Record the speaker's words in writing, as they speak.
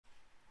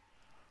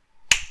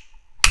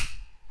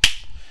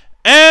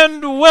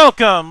And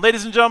welcome,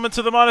 ladies and gentlemen,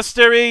 to the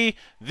monastery,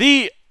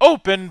 the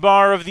open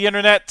bar of the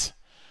internet,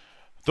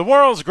 the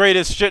world's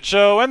greatest shit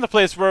show, and the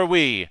place where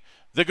we,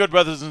 the good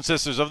brothers and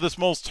sisters of this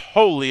most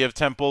holy of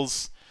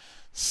temples,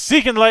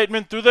 seek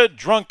enlightenment through the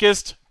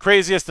drunkest,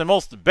 craziest, and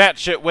most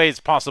batshit ways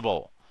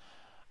possible.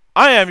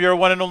 I am your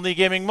one and only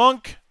gaming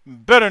monk,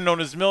 better known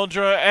as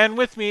Mildra, and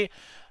with me,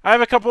 I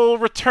have a couple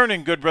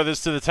returning good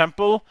brothers to the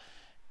temple.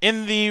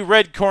 In the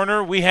red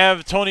corner, we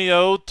have Tony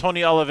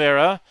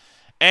Oliverira.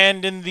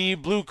 And in the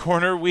blue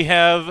corner, we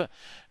have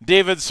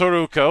David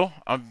Soruco.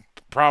 I'm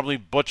probably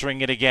butchering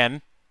it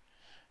again.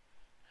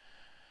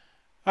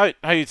 How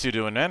you two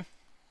doing, man?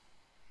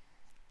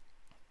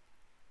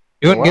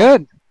 Doing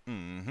good.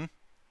 Mm-hmm.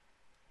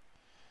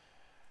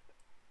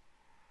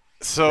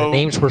 So the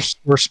names were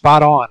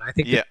spot on. I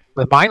think yeah.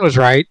 but mine was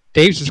right.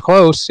 Dave's was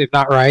close, if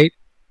not right.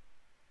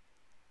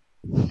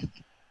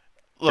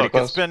 Look,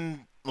 it's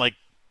been like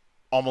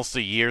almost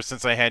a year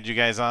since I had you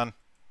guys on.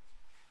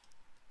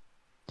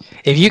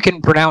 If you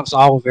can pronounce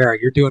Oliverira,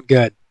 you're doing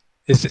good.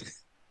 It's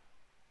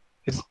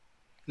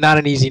not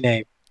an easy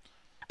name.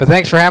 But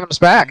thanks for having us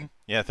back.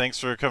 Yeah, thanks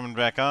for coming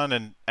back on.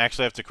 And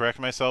actually, I have to correct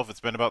myself.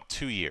 It's been about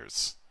 2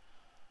 years.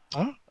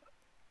 Oh,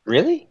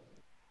 really?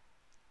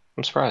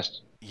 I'm surprised.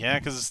 Yeah,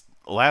 because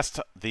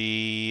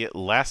the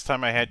last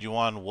time I had you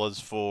on was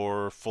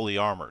for Fully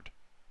Armored.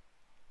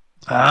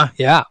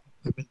 Yeah.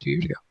 It's been 2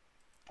 years ago.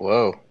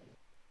 Whoa.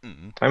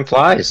 Time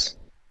flies.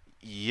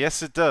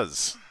 Yes, it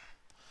does.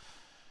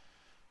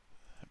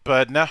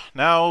 But now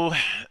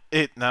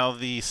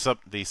the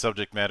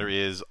subject matter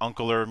is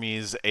Uncle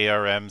Ernie's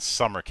ARM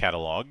Summer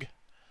Catalog.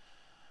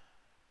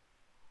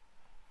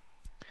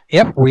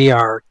 Yep, we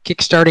are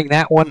kickstarting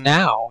that one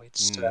now.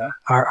 It's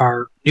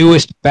our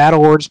newest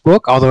Battle Lords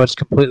book, although it's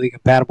completely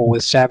compatible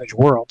with Savage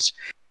Worlds.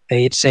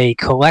 It's a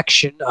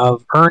collection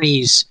of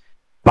Ernie's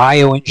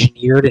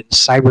bioengineered and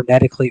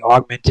cybernetically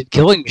augmented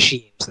killing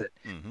machines that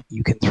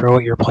you can throw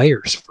at your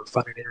players for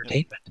fun and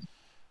entertainment.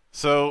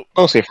 So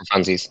mostly for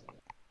funsies.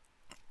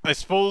 I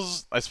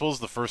suppose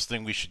the first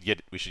thing we should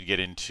get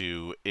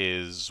into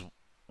is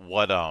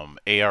what ARM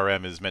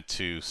is meant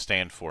to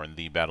stand for in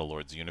the Battle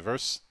Lords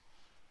universe.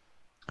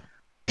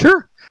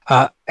 Sure.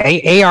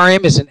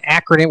 ARM is an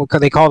acronym.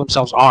 They call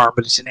themselves ARM,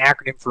 but it's an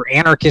acronym for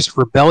Anarchist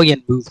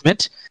Rebellion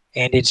Movement,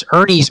 and it's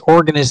Ernie's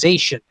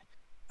organization.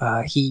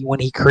 When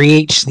he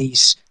creates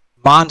these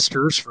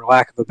monsters, for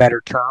lack of a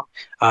better term,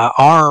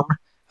 ARM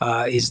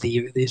is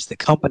the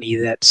company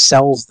that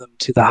sells them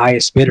to the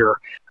highest bidder,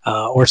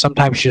 or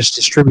sometimes just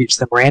distributes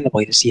them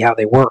randomly to see how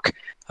they work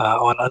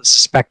on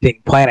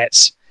unsuspecting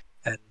planets.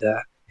 And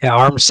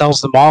ARM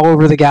sells them all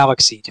over the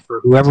galaxy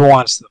for whoever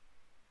wants them.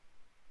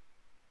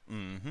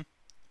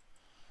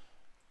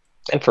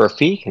 And for a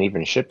fee, can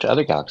even ship to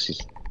other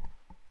galaxies.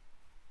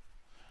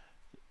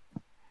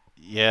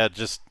 Yeah,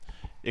 just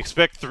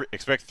expect 3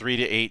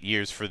 to 8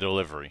 years for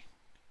delivery.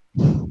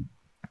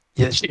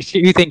 Yeah,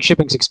 you think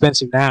shipping's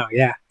expensive now?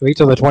 Yeah, wait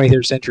till the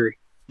 23rd century.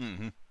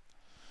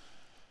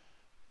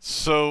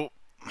 So,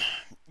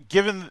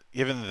 given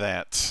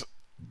that,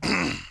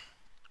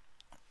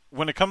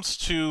 when it comes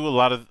to a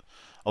lot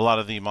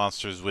of the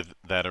monsters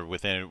that are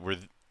within it,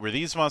 were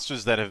these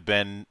monsters that have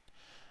been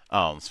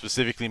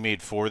specifically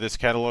made for this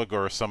catalog,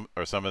 or some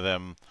of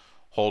them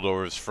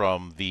holdovers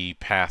from the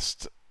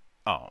past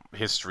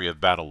history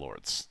of Battle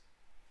Lords?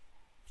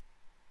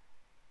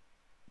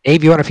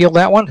 Dave, you want to field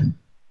that one?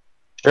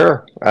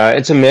 Sure.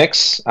 It's a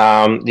mix.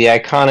 The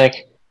iconic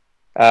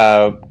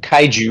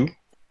Kaiju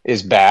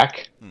is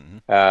back.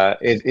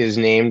 It is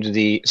named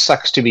the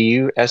Sucks to Be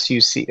You,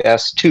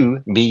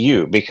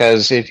 SUCS2BU,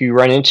 because if you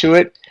run into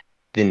it,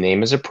 the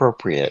name is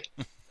appropriate.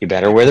 You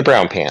better wear the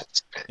brown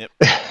pants. Yep.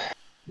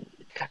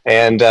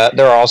 And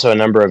there are also a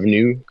number of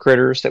new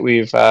critters that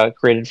we've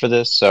created for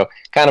this, so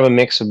kind of a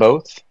mix of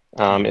both.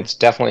 It's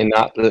definitely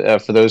not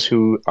for those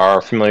who are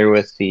familiar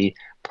with the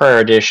prior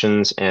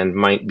editions and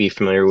might be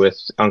familiar with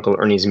Uncle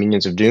Ernie's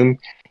Minions of Doom.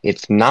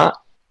 It's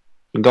not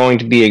going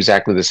to be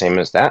exactly the same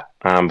as that,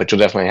 but you'll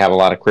definitely have a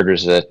lot of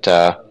critters that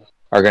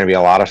are going to be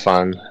a lot of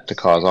fun to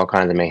cause all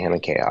kinds of mayhem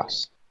and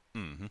chaos.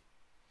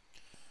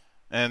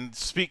 And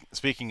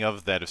speaking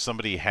of that, if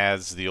somebody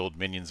has the old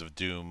Minions of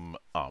Doom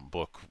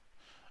book,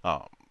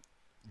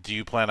 do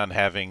you plan on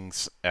having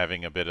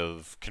a bit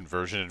of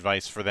conversion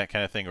advice for that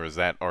kind of thing, or has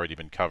that already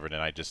been covered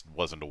and I just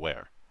wasn't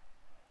aware?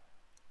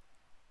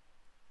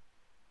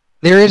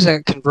 There is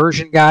a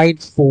conversion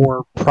guide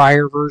for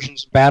prior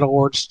versions of Battle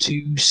Lords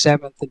to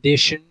 7th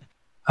edition.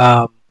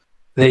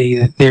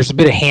 There's a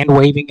bit of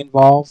hand-waving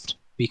involved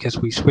because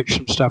we switched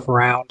some stuff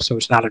around, so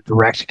it's not a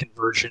direct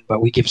conversion, but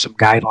we give some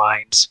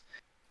guidelines.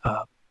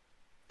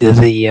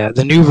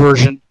 The new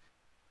version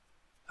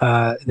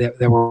that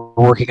we're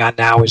working on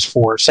now is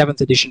for 7th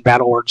edition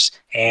Battle Lords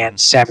and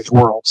Savage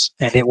Worlds,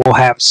 and it will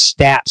have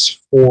stats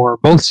for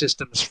both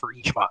systems for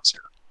each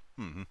monster.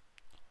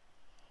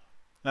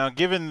 Now,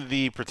 given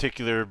the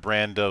particular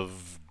brand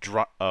of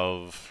dry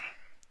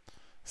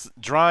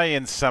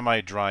and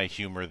semi-dry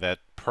humor that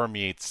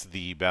permeates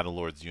the Battle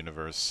Lords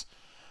universe,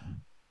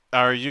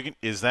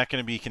 Is that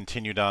going to be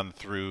continued on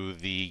through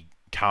the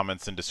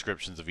comments and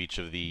descriptions of each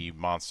of the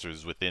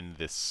monsters within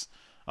this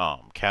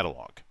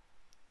catalog?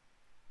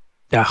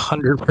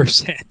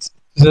 100%.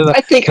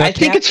 I think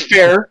it's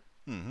fair.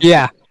 Mm-hmm.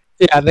 Yeah.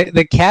 Yeah,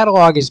 the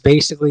catalog is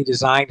basically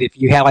designed if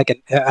you had like a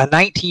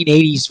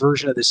 1980s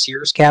version of the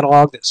Sears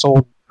catalog that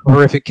sold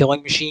horrific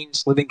killing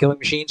machines, living killing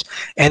machines,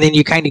 and then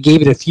you kind of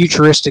gave it a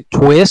futuristic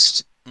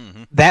twist.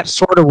 Mm-hmm. That's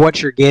sort of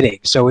what you're getting.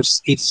 So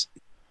it's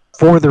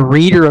for the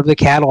reader of the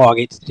catalog,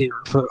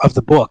 of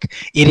the book,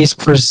 it is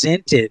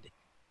presented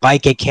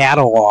like a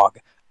catalog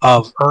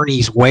of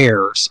Ernie's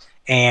wares,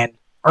 and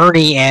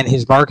Ernie and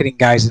his marketing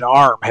guys at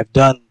ARM have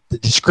done the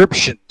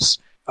descriptions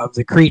of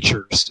the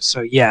creatures.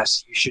 So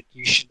yes,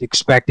 you should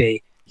expect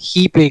a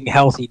heaping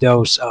healthy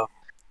dose of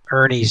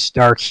Ernie's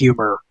dark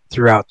humor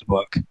throughout the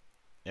book.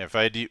 If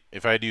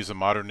I'd use a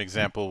modern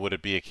example, would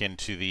it be akin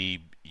to the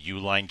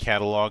Uline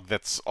catalog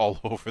that's all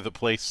over the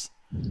place?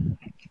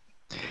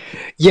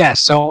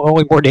 Yes, so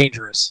only more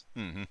dangerous.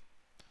 Mm-hmm.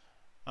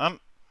 I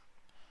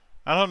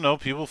don't know.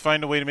 People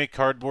find a way to make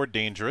cardboard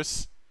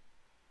dangerous.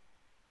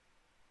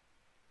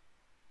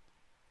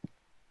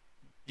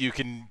 You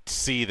can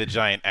see the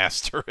giant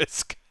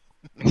asterisk.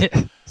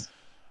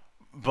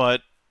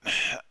 But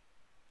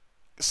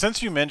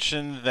since you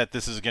mentioned that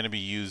this is going to be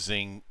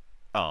using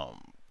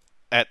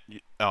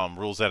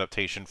rules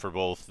adaptation for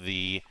both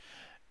the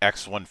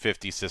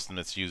X-150 system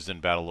that's used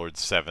in Battlelord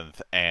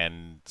 7th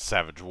and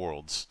Savage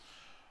Worlds,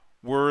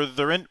 were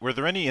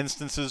there any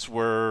instances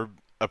where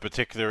a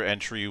particular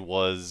entry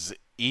was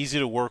easy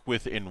to work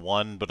with in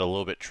one but a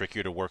little bit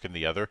trickier to work in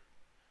the other?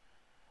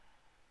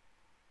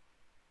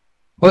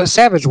 Well,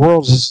 Savage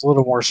Worlds is a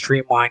little more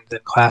streamlined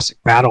than classic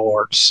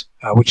Battlelords,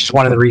 which is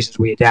one of the reasons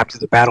we adapted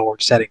the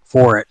Battlelord setting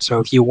for it. So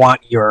if you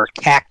want your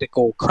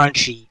tactical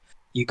crunchy,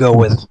 you go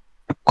with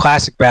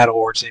classic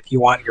Battlelords. If you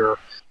want your,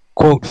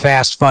 quote,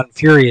 fast, fun,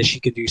 furious,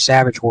 you can do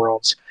Savage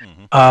Worlds.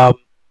 Mm-hmm.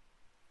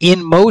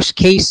 In most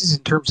cases,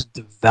 in terms of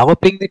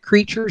developing the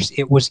creatures,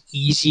 it was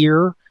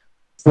easier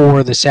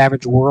for the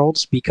Savage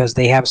Worlds because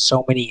they have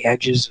so many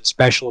edges and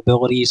special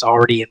abilities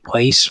already in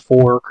place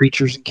for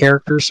creatures and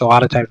characters, so a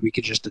lot of times we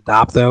could just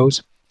adopt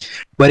those.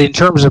 But in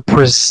terms of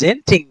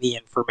presenting the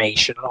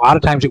information, a lot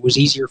of times it was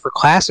easier for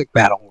classic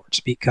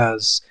Battlelords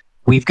because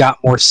we've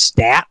got more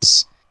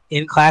stats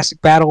in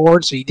classic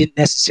Battlelords, so you didn't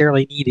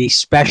necessarily need a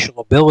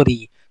special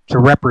ability to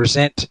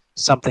represent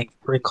something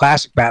in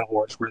classic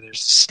Battlelords where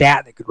there's a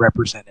stat that could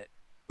represent it.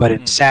 But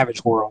in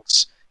Savage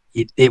Worlds,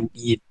 you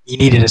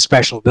needed a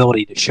special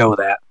ability to show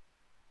that.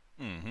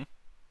 Mm-hmm.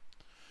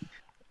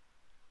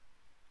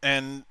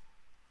 And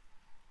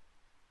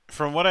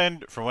from what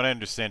I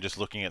understand, just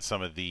looking at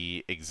some of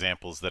the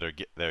examples that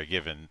are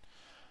given,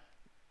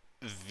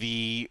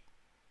 the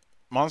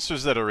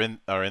monsters that are in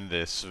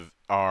this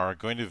are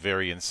going to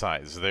vary in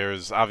size.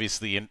 There's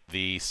obviously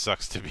the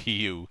sucks to be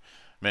you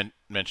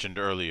mentioned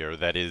earlier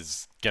that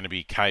is going to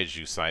be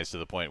kaiju size to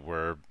the point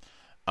where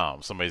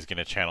somebody's going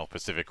to channel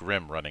Pacific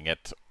Rim running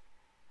it.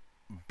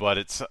 But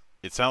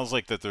it sounds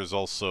like that there's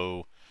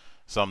also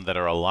some that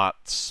are a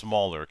lot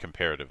smaller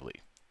comparatively.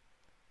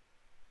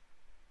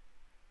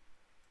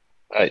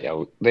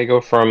 Yeah, they go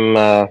from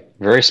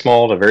very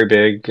small to very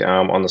big.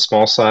 On the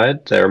small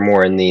side, they're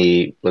more in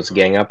the let's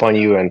gang up on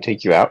you and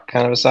take you out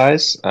kind of a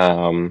size,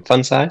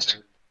 fun size.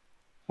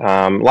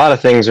 A lot of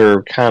things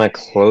are kind of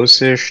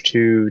close-ish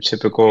to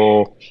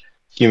typical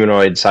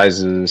humanoid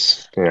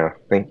sizes. You know,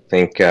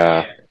 think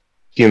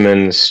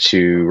humans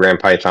to ram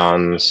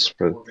pythons.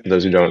 For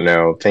those who don't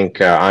know,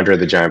 think Andre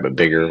the Giant but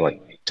bigger, like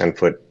 10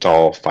 foot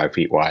tall, 5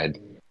 feet wide,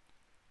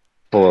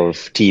 full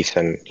of teeth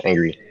and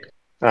angry.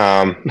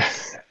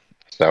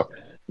 So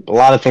a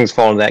lot of things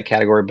fall into that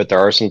category, but there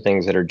are some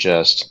things that are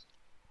just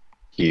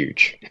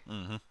huge.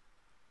 Mm-hmm.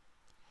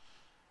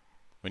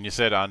 When you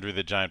said Andre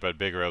the Giant but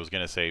bigger, I was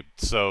going to say,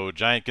 so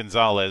Giant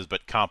Gonzalez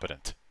but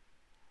competent.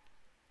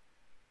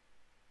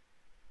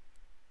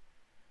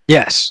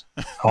 Yes,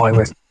 only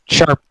with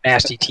sharp,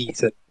 nasty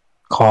teeth and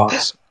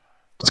claws,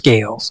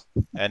 scales,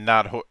 and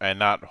not having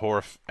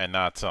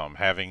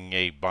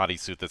a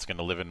bodysuit that's going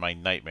to live in my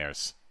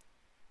nightmares.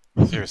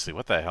 Seriously,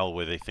 what the hell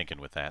were they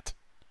thinking with that?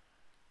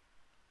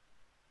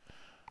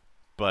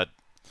 But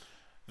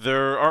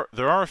there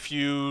are a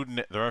few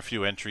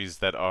entries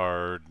that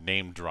are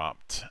name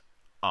dropped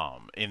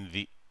in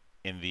the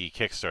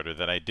Kickstarter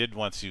that I did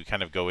want to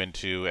kind of go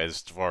into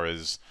as far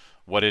as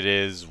what it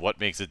is,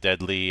 what makes it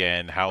deadly,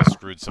 and how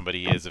screwed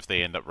somebody is if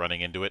they end up running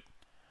into it.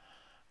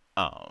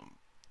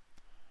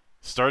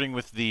 Starting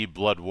with the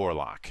Blood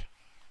Warlock.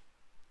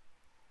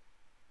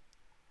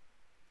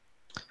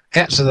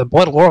 Yeah, so the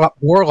Blood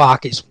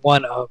Warlock is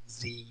one of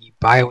the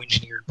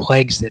bioengineered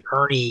plagues that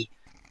Ernie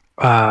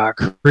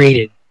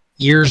created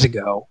years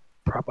ago.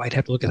 Probably I'd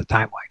have to look at the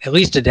timeline. At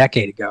least a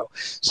decade ago.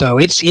 So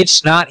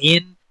it's not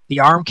in the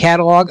ARM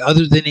catalog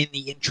other than in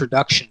the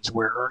introductions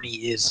where Ernie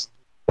is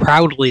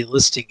proudly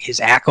listing his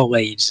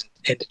accolades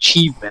and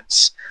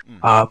achievements.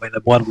 And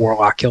the Blood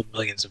Warlock killed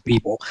millions of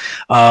people.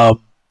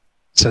 So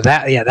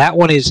that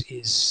one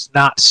is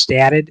not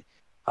statted.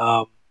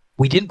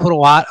 We didn't put a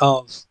lot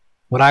of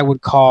what I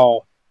would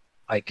call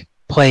like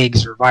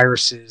plagues or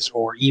viruses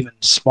or even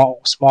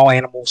small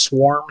animal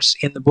swarms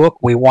in the book.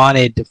 We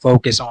wanted to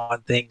focus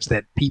on things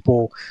that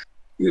people,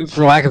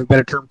 for lack of a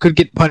better term, could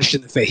get punched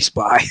in the face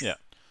by. Yeah.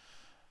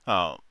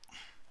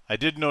 I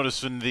did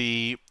notice in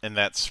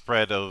that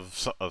spread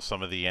of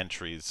some of the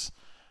entries,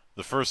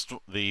 the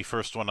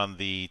first one on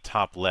the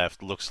top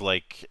left looks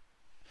like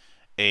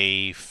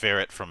a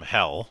ferret from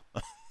hell.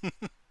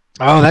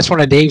 Oh, that's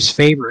one of Dave's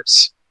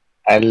favorites.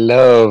 I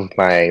love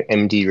my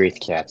MD Wraith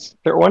cats.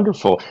 They're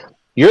wonderful.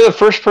 You're the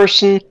first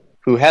person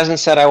who hasn't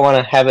said I want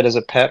to have it as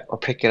a pet or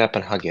pick it up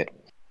and hug it.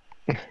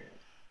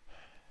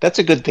 That's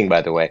a good thing,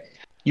 by the way.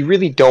 You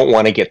really don't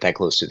want to get that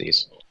close to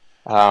these.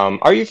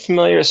 Are you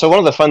familiar? So one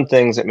of the fun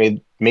things that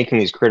made making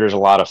these critters a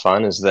lot of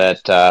fun is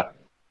that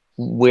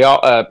we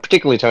all,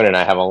 particularly Tony and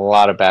I, have a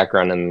lot of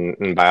background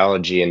in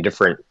biology and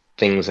different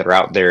things that are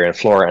out there in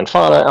flora and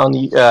fauna on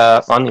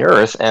the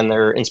Earth, and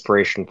they're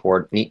inspiration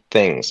for neat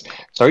things.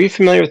 So, are you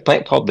familiar with a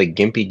plant called the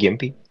Gimpy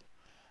Gimpy?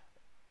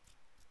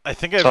 I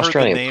think I've heard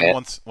the name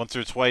once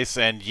or twice,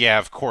 and yeah,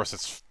 of course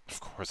it's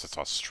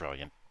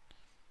Australian.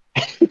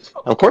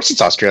 Of course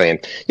it's Australian.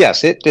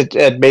 Yes,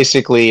 it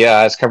basically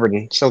is covered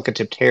in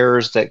silica-tipped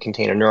hairs that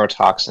contain a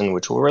neurotoxin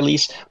which will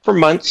release for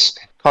months,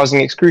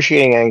 causing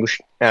excruciating anguish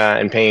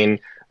and pain,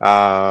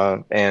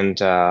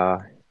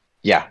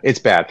 yeah, it's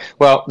bad.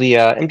 Well, the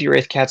MD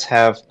Wraith cats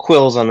have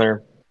quills on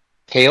their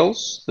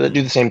tails that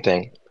do the same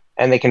thing,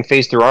 and they can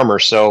phase through armor,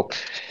 so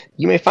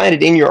you may find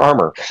it in your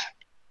armor.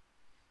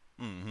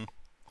 Mm-hmm.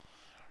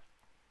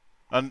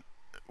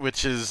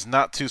 Which is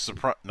not too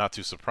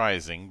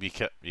surprising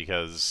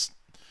because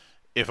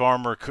if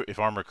armor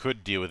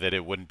could deal with it,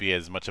 it wouldn't be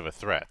as much of a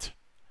threat.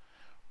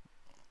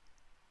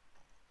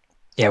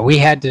 Yeah, we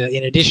had to,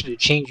 in addition to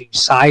changing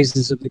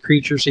sizes of the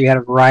creature, so you had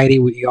a variety,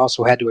 we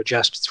also had to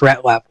adjust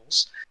threat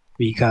levels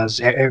because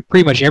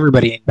pretty much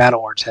everybody in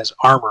Battlelords has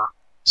armor.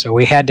 So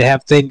we had to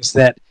have things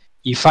that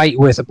you fight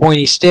with a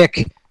pointy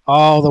stick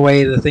all the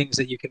way to the things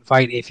that you can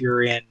fight if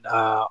you're in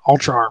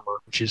Ultra Armor,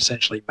 which is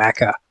essentially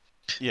mecha.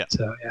 Yeah.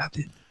 So yeah.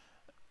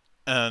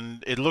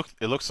 And it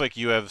looks like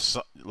you have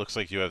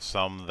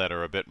some that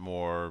are a bit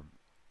more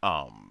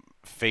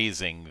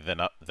phasing than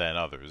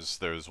others.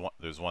 There's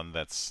one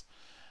that's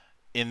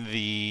in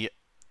the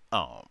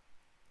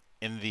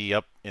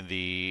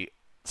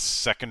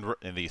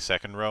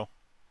second row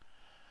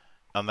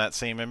on that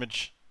same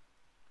image.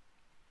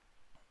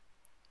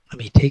 Let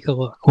me take a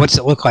look. What's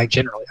it look like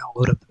generally? I'll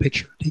load up the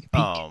picture. Take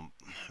a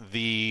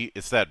peek.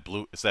 It's that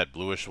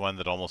bluish one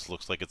that almost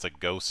looks like it's a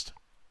ghost.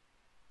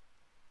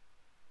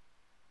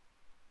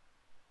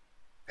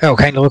 Oh,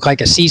 kind of look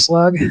like a sea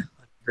slug. Let me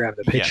grab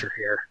the picture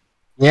here.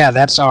 Yeah,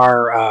 that's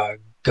our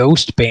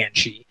ghost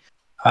banshee.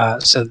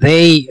 So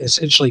they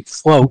essentially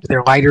float.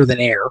 They're lighter than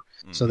air,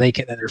 so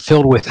they're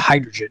filled with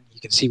hydrogen. You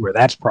can see where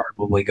that's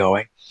probably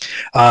going.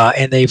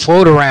 And they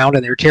float around,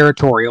 and they're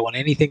territorial. And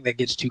anything that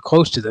gets too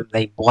close to them,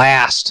 they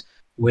blast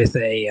with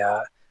an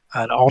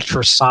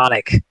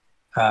ultrasonic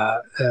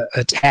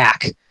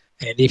attack.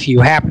 And if you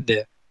happen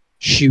to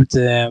shoot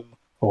them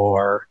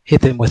or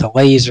hit them with a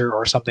laser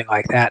or something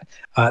like that,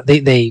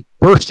 they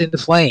burst into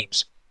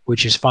flames,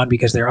 which is fun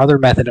because their other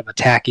method of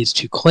attack is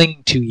to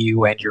cling to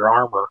you and your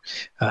armor,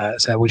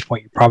 so at which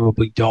point you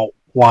probably don't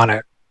want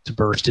it to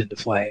burst into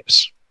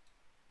flames.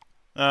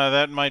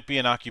 That might be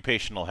an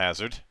occupational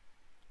hazard.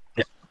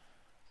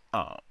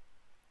 Yeah.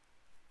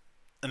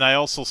 And I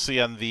also see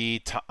on the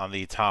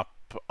top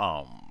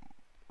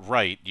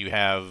right, you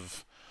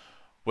have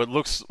what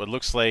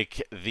looks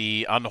like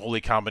the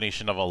unholy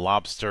combination of a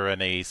lobster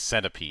and a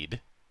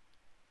centipede.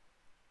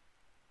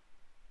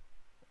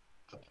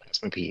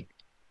 Plasmapede.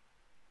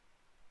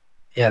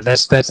 Yeah,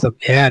 that's the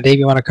Dave,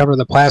 you want to cover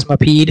the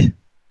plasmapede?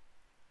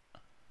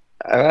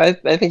 I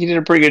think you did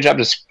a pretty good job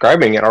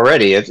describing it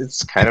already.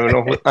 It's kind of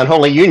an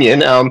unholy union.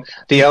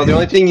 The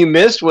only thing you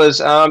missed was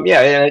and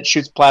it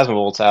shoots plasma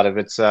bolts out of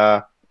its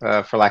for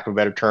lack of a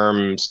better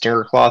term,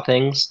 stinger claw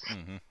things.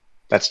 Mm-hmm.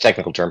 That's a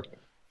technical term.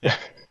 Yeah.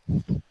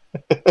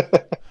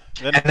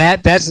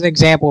 And that's an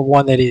example of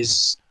one that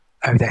is,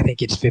 I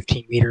think it's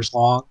 15 meters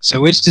long,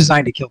 so it's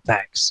designed to kill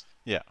tanks.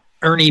 Yeah.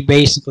 Ernie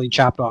basically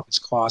chopped off its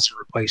claws and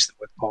replaced them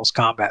with pulse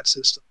combat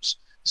systems.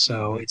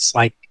 So it's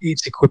like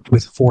it's equipped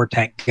with 4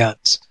 tank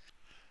guns.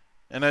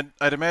 And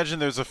I'd imagine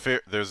there's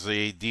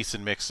a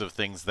decent mix of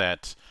things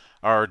that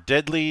are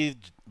deadly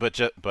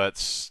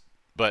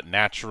but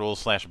natural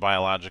 /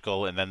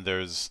 biological, and then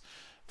there's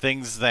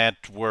things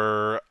that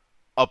were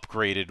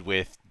upgraded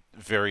with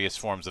various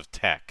forms of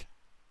tech.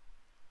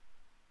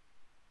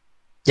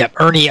 Yep,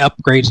 Ernie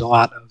upgrades a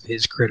lot of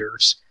his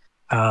critters.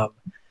 I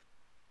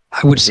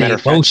would say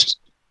most.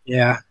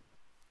 Yeah.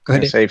 Go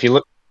ahead. Say if you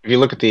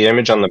look at the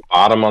image on the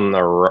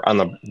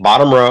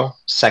bottom row,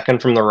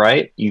 second from the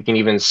right, you can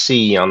even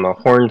see on the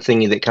horn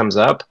thingy that comes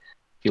up.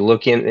 If you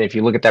look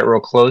at that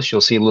real close,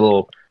 you'll see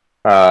little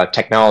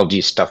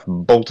technology stuff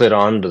bolted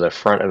onto the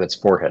front of its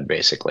forehead,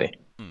 basically.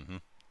 Mm-hmm.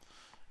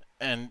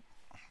 And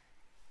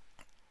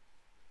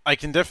I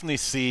can definitely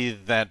see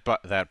that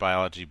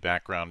biology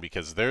background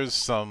because there's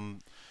some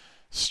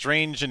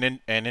strange and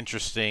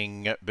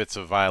interesting bits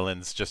of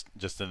violence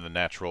just in the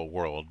natural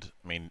world.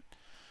 I mean,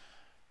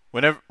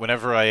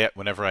 whenever I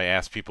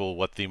ask people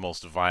what the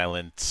most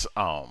violent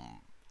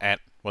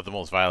what the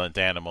most violent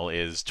animal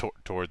is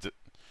towards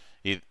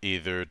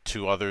either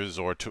to others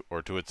or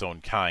to its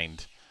own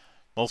kind,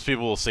 most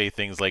people will say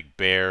things like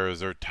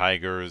bears or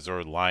tigers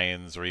or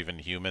lions or even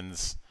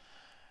humans.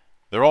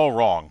 They're all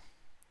wrong.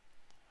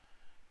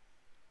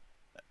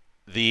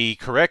 The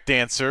correct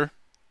answer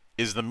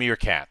is the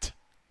meerkat.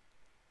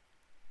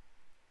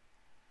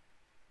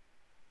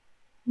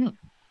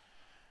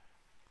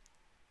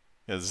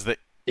 Is the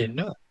Didn't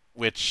know.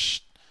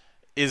 which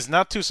is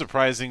not too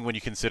surprising when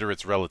you consider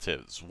its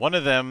relatives. One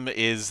of them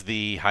is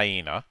the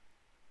hyena,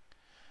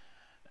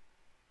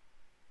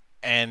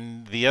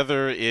 and the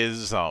other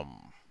is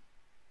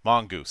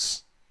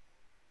mongoose.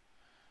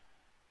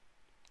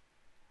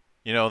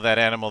 You know, that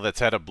animal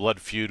that's had a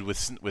blood feud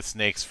with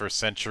snakes for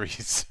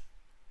centuries.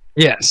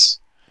 Yes.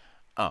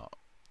 Oh.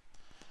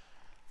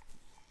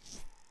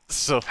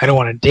 So I don't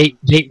want to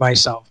date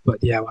myself, but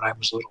yeah, when I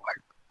was little, I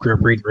grew up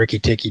reading Ricky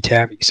Tikki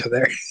Tavi. So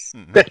there,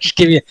 that should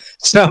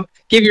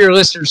give your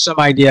listeners some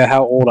idea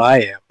how old I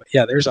am. But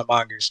yeah, there's a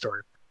mongoose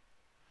story.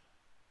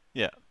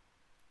 yeah,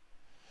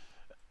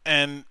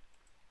 and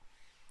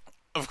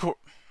of course,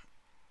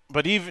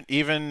 but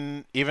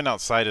even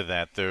outside of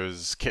that,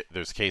 there's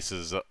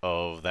cases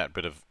of that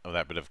bit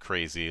of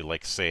crazy,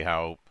 like say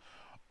how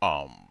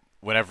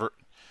whenever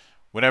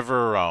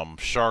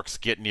sharks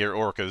get near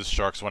orcas,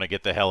 sharks want to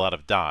get the hell out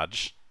of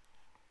Dodge.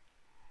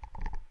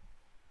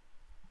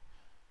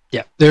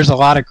 Yeah, there's a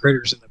lot of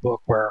critters in the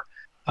book where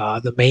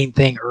the main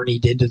thing Ernie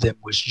did to them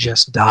was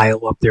just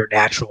dial up their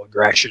natural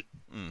aggression.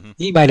 Mm-hmm.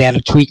 He might add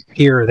a tweak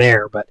here or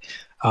there, but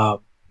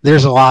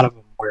there's a lot of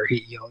them where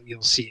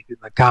you'll see in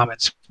the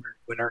comments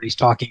when Ernie's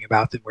talking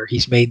about them where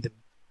he's made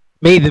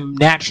them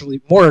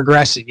naturally more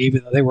aggressive,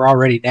 even though they were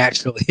already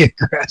naturally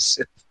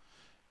aggressive.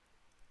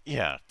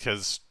 Yeah,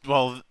 because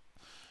well,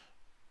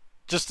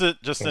 just in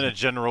a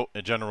general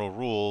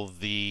rule,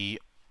 the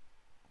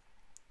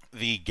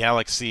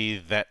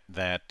galaxy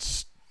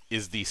that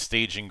is the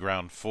staging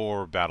ground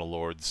for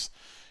Battlelords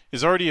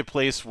is already a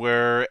place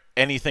where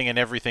anything and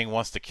everything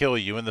wants to kill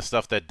you, and the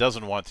stuff that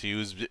doesn't want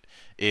to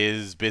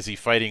is busy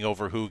fighting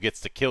over who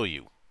gets to kill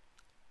you.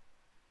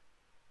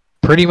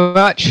 Pretty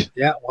much,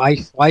 yeah.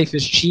 Life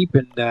is cheap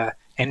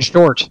and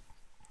short.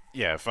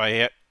 Yeah, if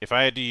I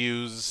had to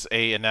use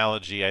a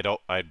analogy,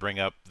 I'd bring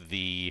up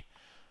the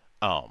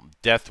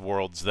death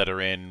worlds that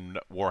are in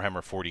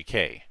Warhammer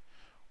 40K,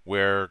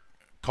 where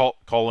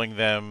calling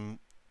them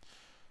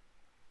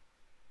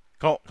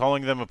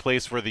a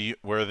place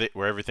where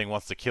everything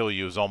wants to kill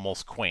you is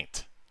almost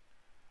quaint.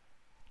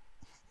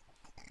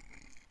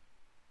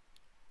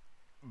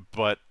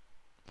 But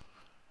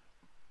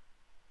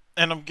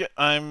and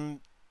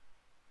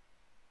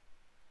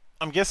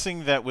I'm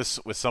guessing that with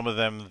some of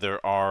them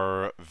there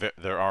are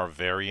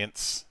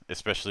variants,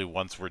 especially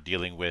once we're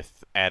dealing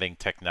with adding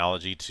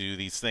technology to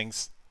these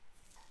things.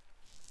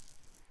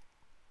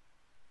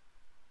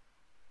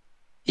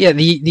 Yeah,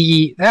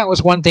 the that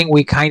was one thing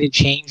we kind of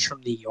changed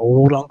from the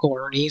old Uncle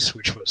Ernie's,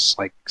 which was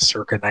like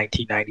circa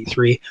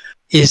 1993,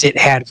 is it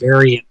had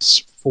variants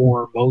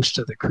for most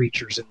of the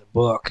creatures in the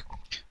book.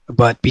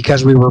 But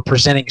because we were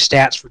presenting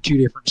stats for two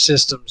different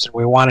systems and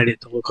we wanted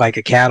it to look like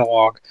a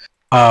catalog,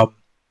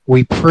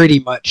 we pretty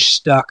much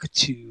stuck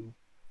to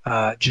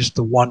just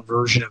the one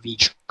version of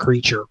each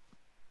creature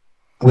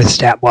with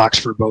stat blocks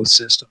for both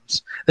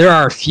systems. There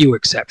are a few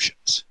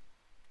exceptions.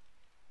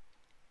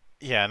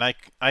 Yeah, and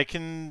I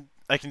can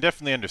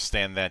definitely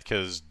understand that,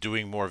 because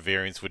doing more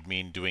variants would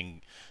mean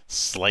doing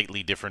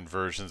slightly different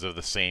versions of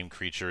the same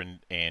creature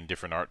and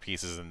different art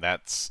pieces, and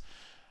that's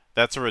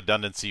a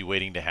redundancy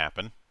waiting to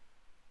happen.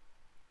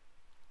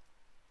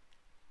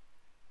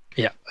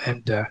 Yeah,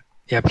 and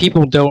yeah,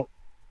 people don't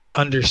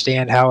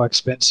understand how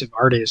expensive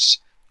art is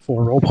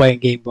for role-playing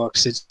game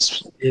books.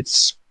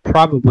 It's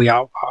probably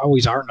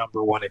always our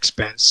number one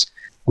expense.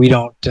 We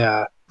don't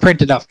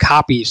print enough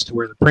copies to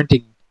where the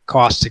printing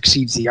cost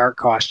exceeds the art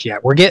cost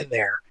yet. We're getting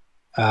there,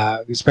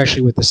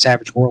 especially with the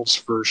Savage Worlds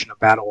version of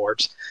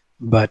Battlelords.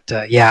 But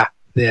yeah,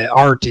 the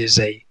art is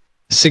a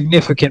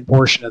significant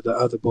portion of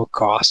the book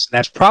cost, and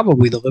that's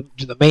probably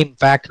the main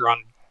factor on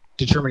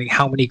determining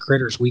how many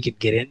critters we can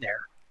get in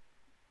there.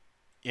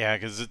 Yeah,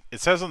 because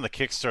it says on the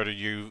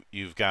Kickstarter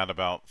you've got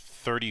about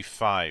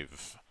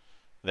 35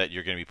 that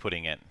you're going to be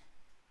putting in.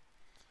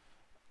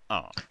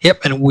 Oh.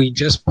 Yep, and we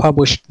just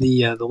published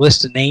the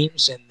list of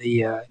names and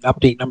the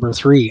update number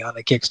 3 on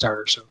the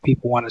Kickstarter. So if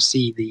people want to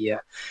see the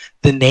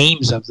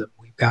names of them,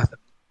 we've got them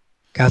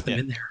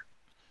in there.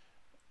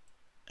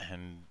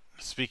 And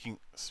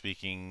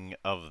speaking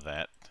of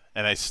that,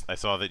 and I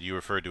saw that you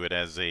referred to it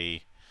as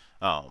a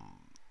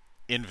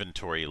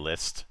inventory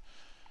list.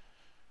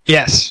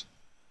 Yes.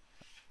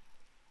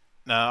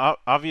 Now,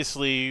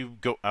 obviously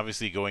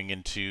going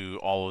into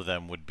all of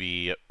them would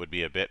be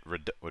a bit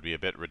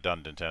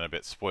redundant and a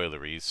bit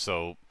spoilery.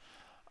 So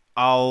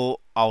I'll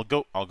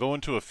go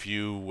into a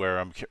few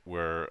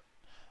where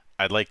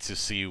I'd like to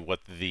see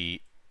what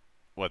the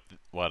what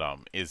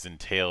is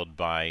entailed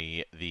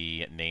by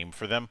the name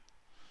for them.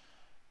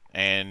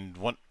 And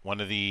one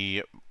of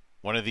the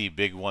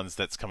big ones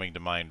that's coming to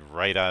mind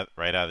right out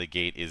of the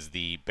gate is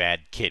the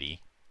Bad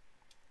Kitty.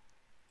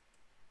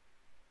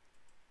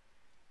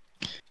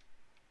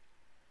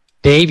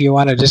 Dave, you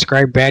want to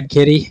describe Bad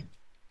Kitty?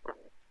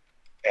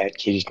 Bad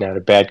Kitty's not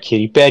a bad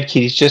kitty. Bad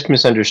Kitty's just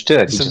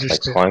misunderstood. He just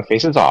likes clawing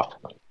faces off.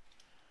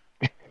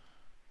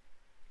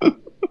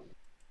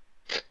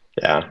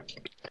 Yeah.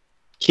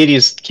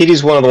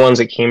 Kitty's one of the ones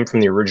that came from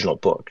the original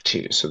book,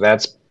 too. So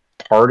that's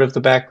part of the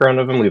background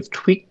of him. We've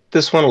tweaked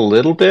this one a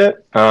little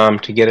bit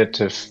to get it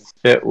to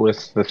fit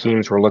with the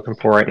themes we're looking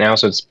for right now.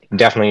 So it's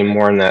definitely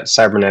more in that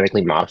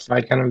cybernetically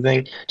modified kind of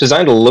thing.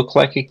 Designed to look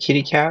like a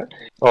kitty cat.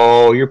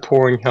 Oh, you're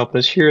poor and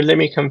helpless. Here, let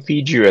me come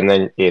feed you. And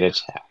then it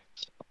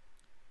attacks.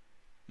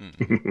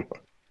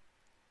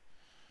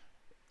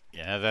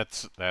 Yeah,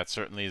 that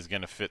certainly is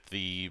going to fit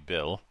the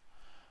bill.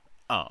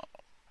 I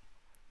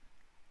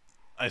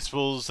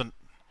suppose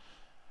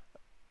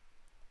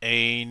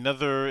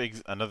another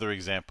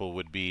example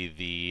would be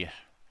the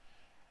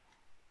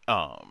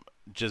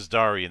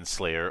Jazdarian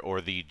Slayer, or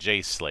the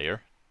J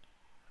Slayer.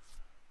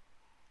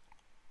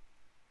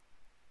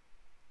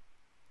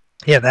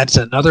 Yeah, that's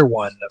another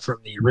one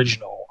from the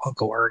original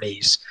Uncle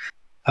Ernie's.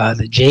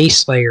 The J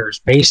Slayer has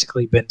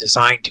basically been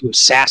designed to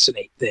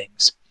assassinate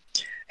things.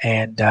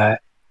 And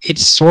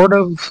it's sort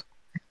of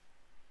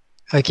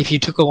like if you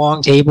took a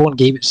long table and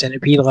gave it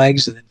centipede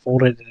legs and then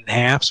folded it in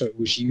half so it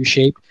was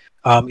U-shaped.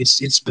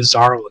 It's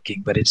bizarre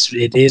looking, but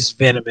it is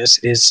venomous.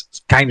 It is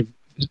kind of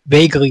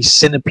vaguely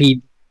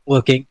centipede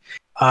looking,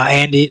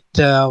 and it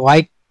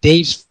like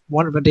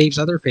one of Dave's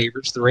other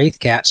favorites, the Wraith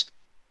Cats.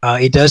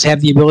 It does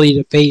have the ability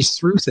to phase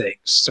through things,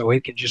 so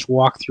it can just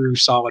walk through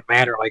solid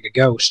matter like a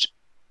ghost,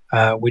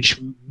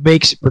 which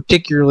makes it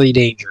particularly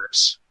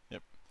dangerous.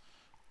 Yep.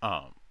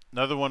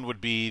 Another one would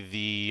be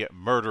the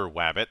Murder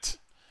Wabbit.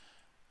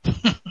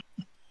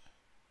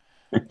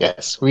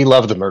 Yes, we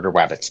love the Murder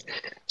Wabbits.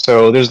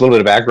 So there's a little bit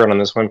of background on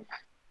this one.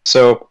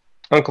 So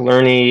Uncle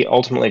Ernie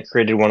ultimately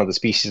created one of the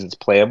species that's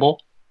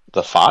playable,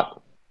 the Fot.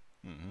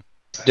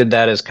 Did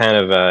that as kind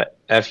of a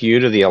FU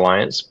to the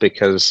Alliance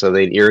because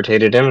they'd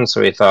irritated him, and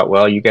so he thought,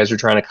 well, you guys are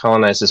trying to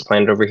colonize this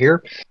planet over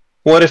here.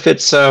 What if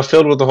it's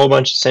filled with a whole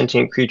bunch of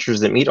sentient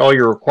creatures that meet all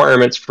your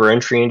requirements for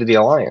entry into the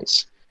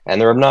Alliance, and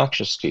they're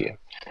obnoxious to you?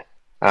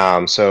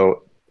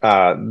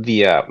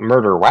 The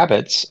Murder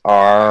Wabbits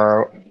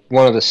are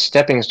one of the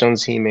stepping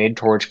stones he made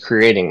towards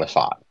creating the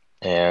Fot.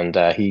 And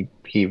he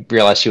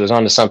realized he was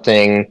onto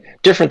something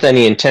different than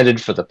he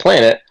intended for the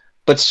planet,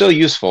 but still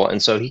useful.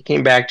 And so he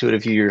came back to it a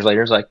few years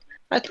later. He's like,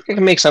 I think I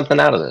can make something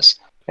out of this.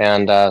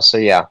 And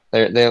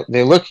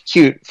they look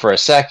cute for a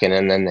second,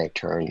 and then they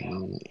turn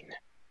mean.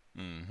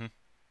 Mm-hmm.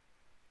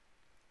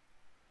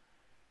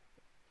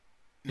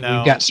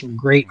 We've got some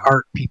great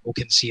art people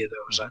can see of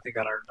those. I think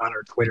on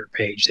our Twitter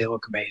page, they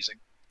look amazing.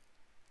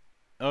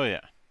 Oh yeah.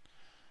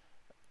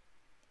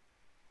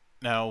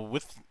 Now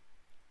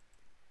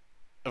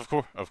of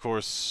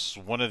course,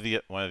 one of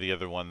the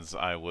other ones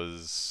I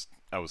was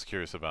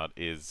curious about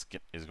is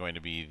going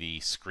to be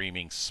the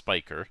Screaming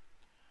Spiker.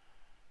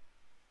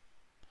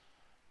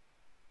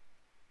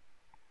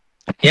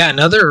 Yeah,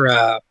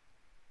 another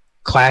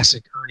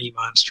classic Ernie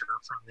monster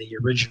from the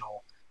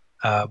original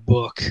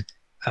book.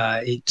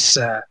 It's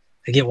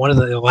again one of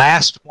the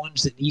last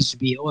ones that needs to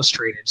be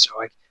illustrated. So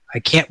I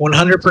can't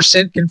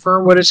 100%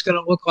 confirm what it's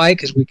going to look like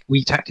because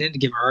we tend to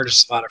give our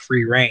artists a lot of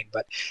free reign.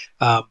 But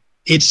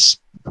it's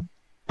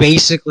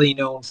basically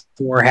known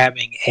for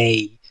having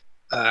a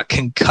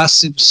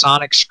concussive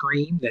sonic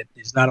scream that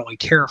is not only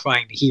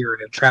terrifying to hear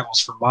and it travels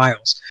for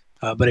miles,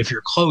 but if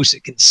you're close,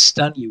 it can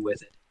stun you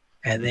with it.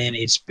 And then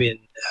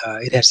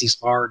it has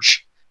these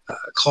large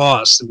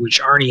claws,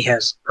 which Ernie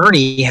has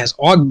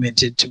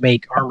augmented to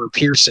make armor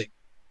piercing.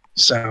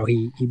 So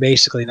he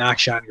basically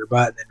knocks you on your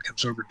butt and then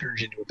comes over and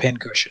turns you into a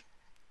pincushion.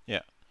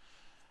 Yeah.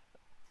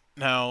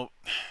 Now,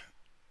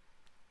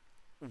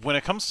 when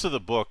it comes to the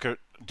book,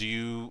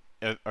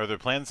 are there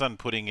plans on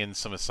putting in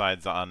some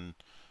asides on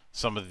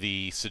some of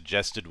the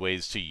suggested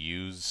ways to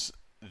use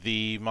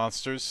the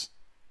monsters?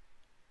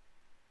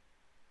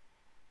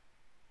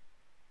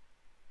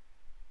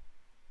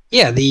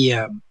 Yeah,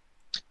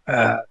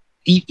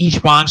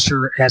 each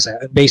monster has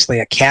basically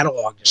a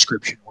catalog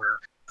description where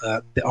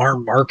our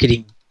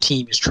marketing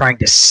team is trying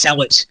to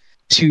sell it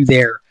to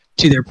their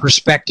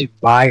prospective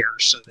buyers.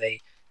 So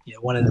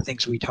one of the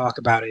things we talk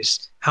about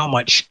is how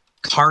much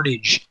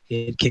carnage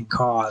it can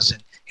cause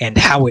and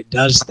how it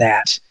does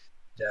that,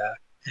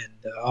 and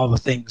all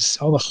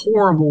the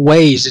horrible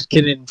ways it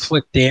can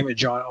inflict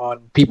damage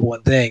on people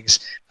and things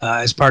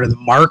as part of the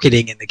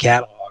marketing in the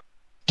catalog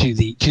to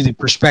the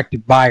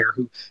prospective buyer,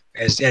 who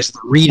as the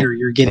reader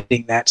you're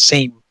getting that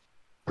same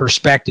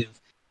perspective.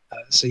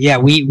 So yeah,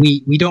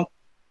 we don't.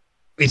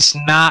 It's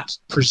not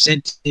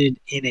presented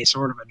in a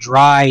sort of a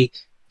dry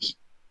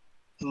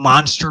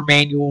monster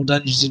manual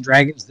Dungeons and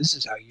Dragons. This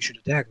is how you should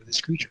attack with this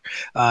creature.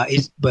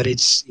 But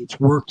it's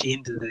worked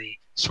into the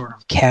sort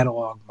of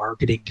catalog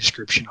marketing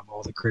description of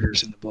all the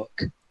critters in the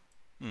book.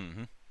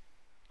 Mm-hmm.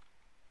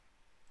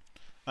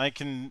 I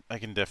can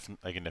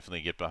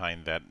definitely get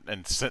behind that,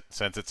 and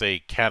since it's a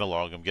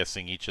catalog, I'm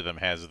guessing each of them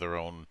has their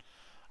own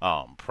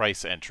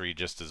price entry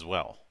just as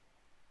well.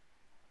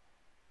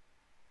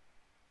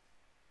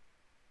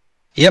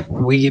 Yep,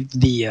 we give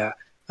the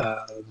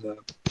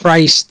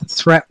price, the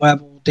threat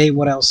level. Dave,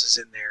 what else is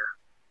in there?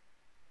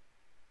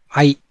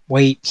 Height,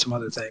 weight, some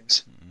other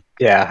things.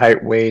 Yeah,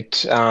 height,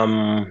 weight.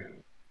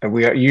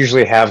 We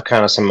usually have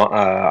kind of some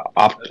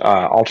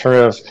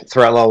alternative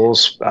threat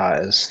levels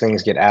as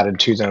things get added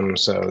to them.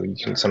 So you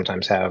can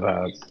sometimes have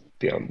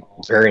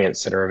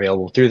variants that are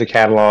available through the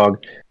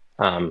catalog.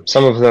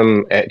 Some of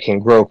them can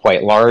grow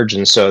quite large,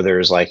 and so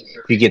there's like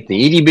if you get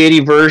the itty bitty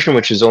version,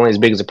 which is only as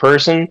big as a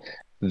person,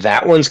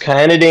 that one's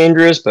kind of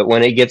dangerous. But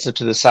when it gets up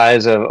to the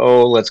size of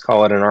let's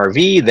call it an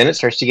RV, then it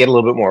starts to get a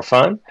little bit more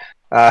fun.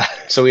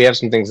 So we have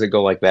some things that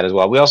go like that as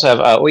well. We also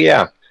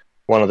have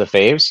one of the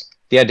faves,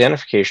 the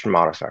identification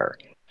modifier.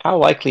 How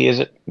likely is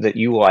it that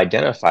you will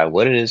identify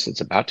what it is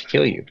that's about to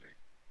kill you?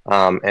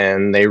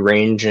 And they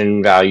range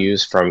in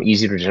values from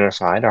easy to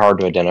identify to hard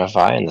to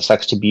identify. And the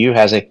sucks to be you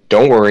has a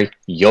don't worry,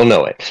 you'll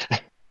know it.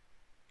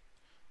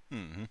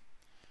 Mm-hmm.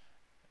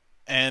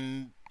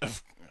 And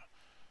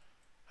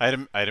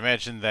I'd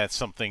imagine that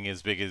something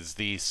as big as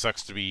the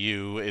sucks to be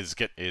you is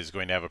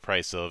going to have a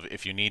price of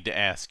if you need to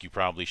ask, you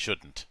probably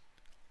shouldn't.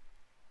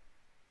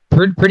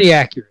 Pretty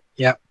accurate.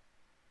 Yep.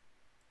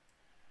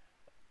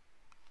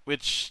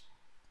 Which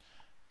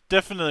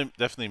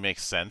definitely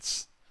makes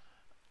sense.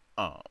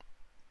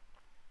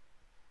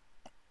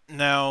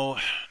 Now,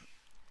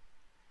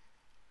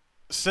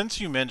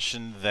 since you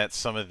mentioned that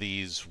some of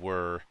these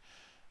were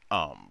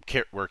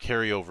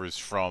carryovers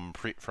from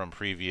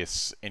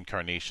previous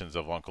incarnations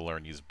of Uncle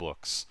Ernie's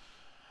books,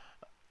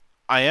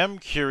 I am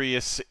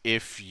curious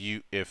if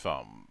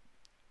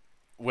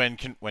when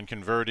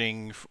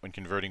converting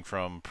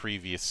from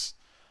previous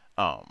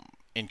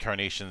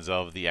incarnations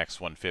of the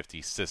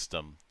X-150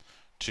 system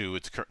to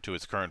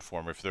its current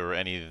form, if there were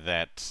any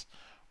that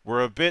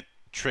were a bit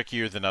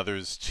trickier than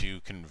others to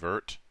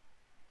convert.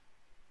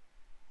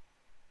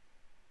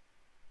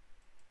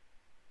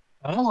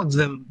 All of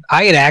them,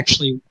 I had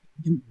actually,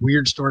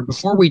 weird story,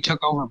 before we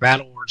took over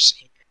Battlelords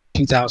in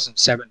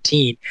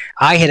 2017,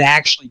 I had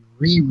actually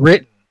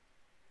rewritten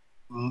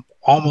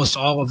almost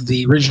all of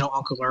the original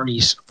Uncle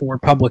Ernie's for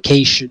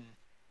publication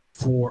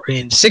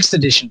in 6th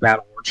edition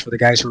Battlelords for the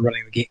guys who were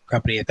running the game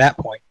company at that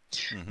point.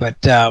 Mm-hmm.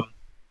 But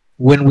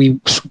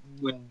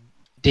when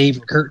Dave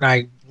and Kurt and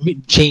I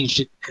changed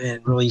it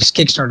and released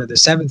Kickstarter the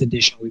 7th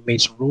edition, we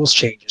made some rules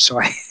changes. So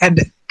I had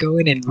to go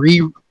in and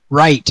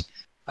rewrite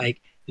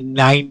like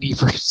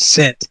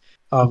 90%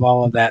 of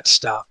all of that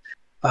stuff.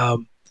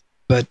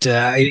 But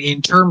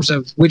in terms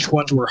of which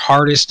ones were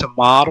hardest to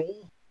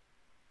model,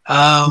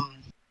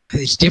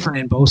 it's different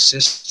in both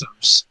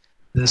systems.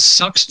 The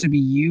Sucks to Be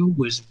You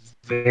was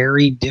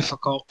very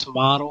difficult to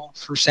model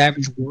for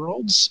Savage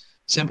Worlds,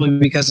 simply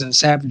because in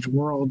Savage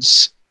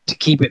Worlds, to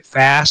keep it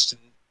fast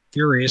and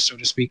furious, so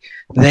to speak,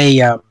 they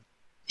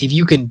if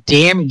you can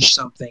damage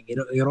something,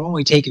 it'll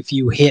only take a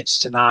few hits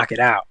to knock it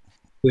out,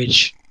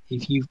 which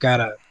if you've got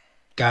a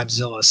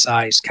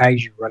Godzilla-sized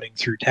kaiju running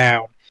through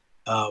town,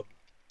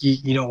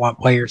 you don't want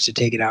players to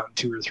take it out in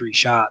 2 or 3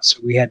 shots.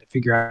 So we had to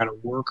figure out a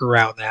work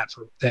around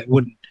that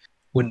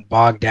wouldn't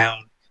bog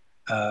down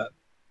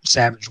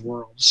Savage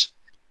Worlds.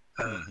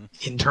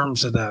 In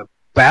terms of the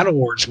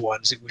Battlelords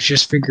ones, it was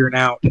just figuring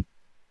out a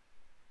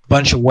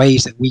bunch of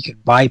ways that we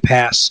could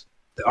bypass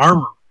the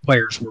armor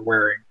players were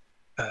wearing,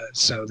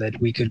 so that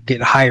we could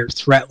get higher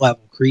threat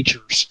level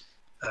creatures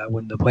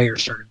when the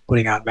players started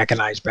putting on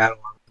mechanized battle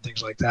armor and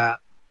things like that.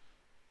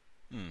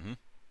 Mm-hmm.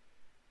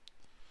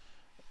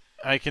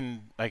 I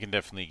can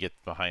definitely get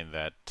behind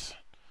that.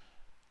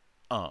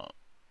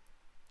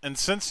 And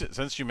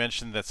since you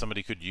mentioned that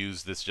somebody could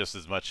use this just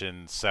as much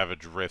in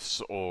Savage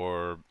Rifts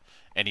or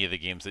any of the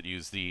games that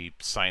use the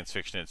science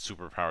fiction and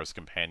superpowers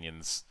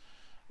companions,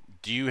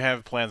 do you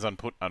have plans on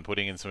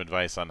putting in some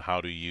advice on how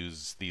to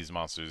use these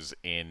monsters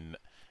in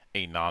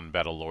a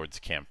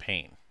non-Battlelords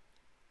campaign?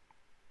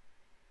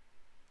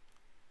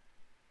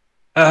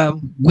 I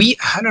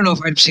don't know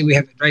if I'd say we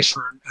have advice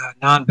for a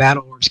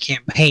non-Battlelords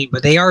campaign,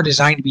 but they are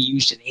designed to be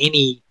used in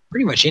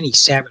pretty much any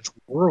Savage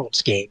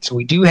Worlds game. So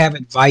we do have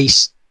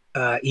advice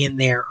in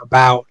there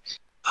about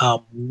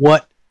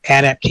what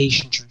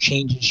adaptations or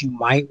changes you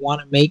might want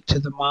to make to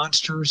the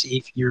monsters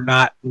if you're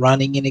not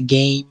running in a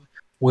game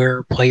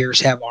where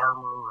players have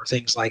armor or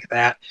things like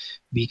that.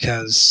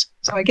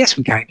 So I guess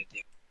we kind of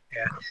do,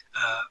 yeah.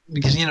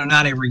 Because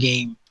not every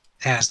game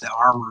has the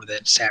armor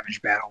that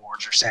Savage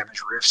Battlelords or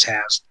Savage Rifts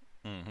has.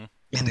 Mm-hmm.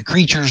 And the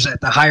creatures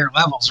at the higher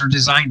levels are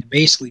designed to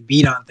basically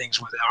beat on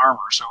things with the armor.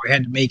 So we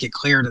had to make it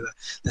clear to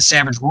the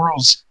Savage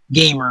Worlds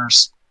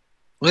gamers,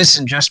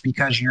 listen, just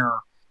because your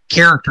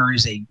character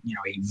is a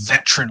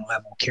veteran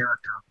level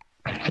character,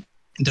 it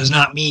does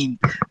not mean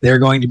they're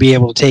going to be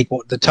able to take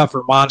the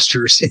tougher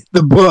monsters in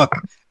the book,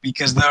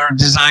 because they're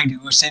designed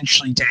to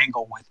essentially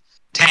tangle with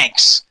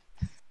tanks.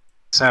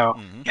 So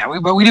yeah,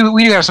 we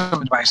do have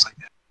some advice like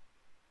that.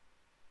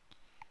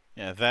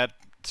 Yeah, that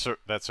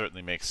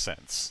certainly makes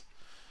sense.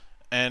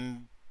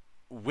 And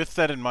with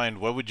that in mind,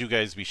 what would you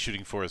guys be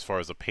shooting for as far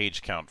as a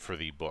page count for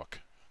the book?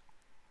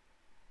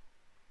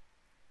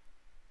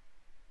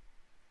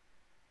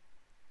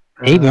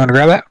 Abe, you want to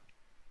grab that?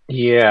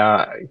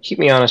 Yeah, keep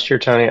me honest here,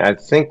 Tony. I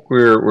think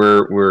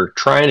we're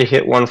trying to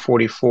hit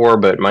 144,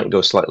 but it might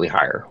go slightly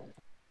higher.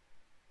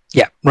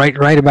 Yeah, right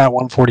about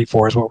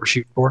 144 is what we're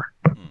shooting for.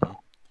 Mm-hmm.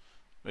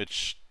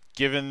 Which,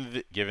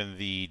 given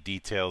the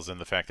details and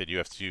the fact that you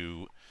have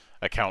to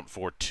account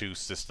for 2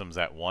 systems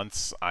at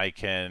once, I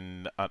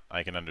can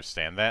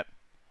understand that.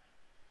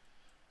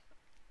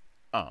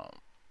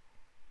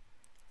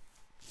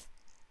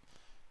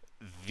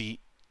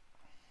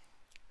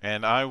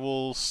 And I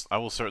will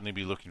certainly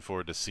be looking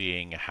forward to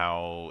seeing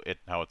how it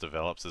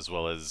develops, as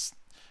well as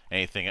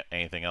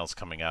anything else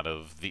coming out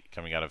of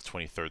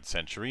 23rd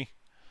century.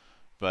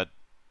 But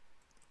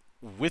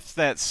with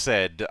that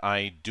said,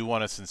 I do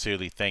want to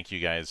sincerely thank you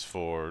guys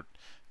for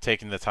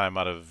taking the time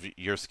out of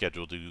your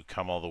schedule to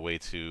come all the way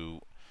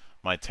to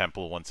my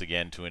temple once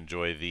again to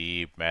enjoy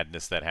the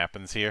madness that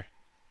happens here.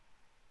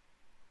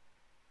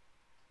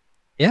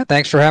 Yeah,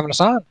 thanks for having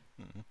us on.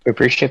 We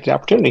appreciate the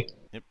opportunity.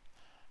 Yep.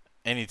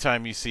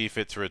 Anytime you see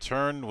fit to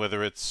return,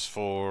 whether it's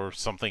for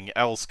something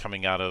else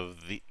coming out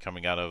of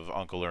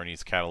Uncle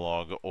Ernie's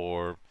catalog,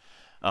 or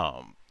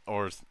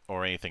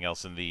anything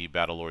else in the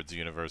Battlelords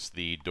universe,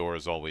 the door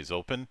is always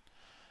open.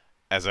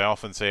 As I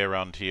often say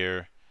around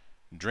here,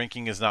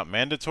 drinking is not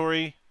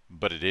mandatory,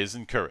 but it is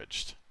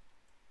encouraged.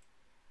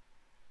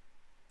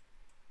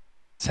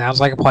 Sounds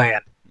like a plan.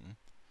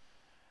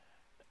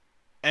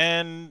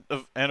 And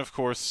of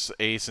course,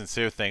 a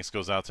sincere thanks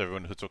goes out to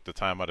everyone who took the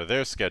time out of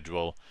their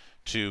schedule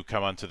to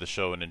come onto the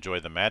show and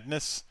enjoy the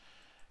madness.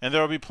 And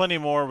there will be plenty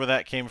more where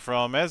that came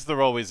from, as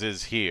there always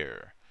is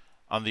here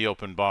on the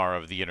open bar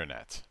of the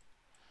internet.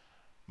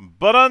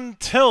 But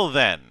until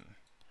then,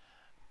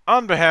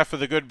 on behalf of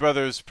the good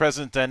brothers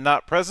present and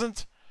not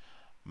present,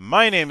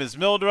 my name is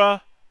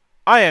Mildra.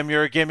 I am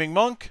your gaming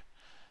monk.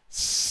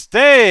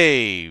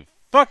 Stay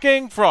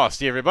fucking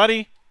frosty,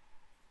 everybody.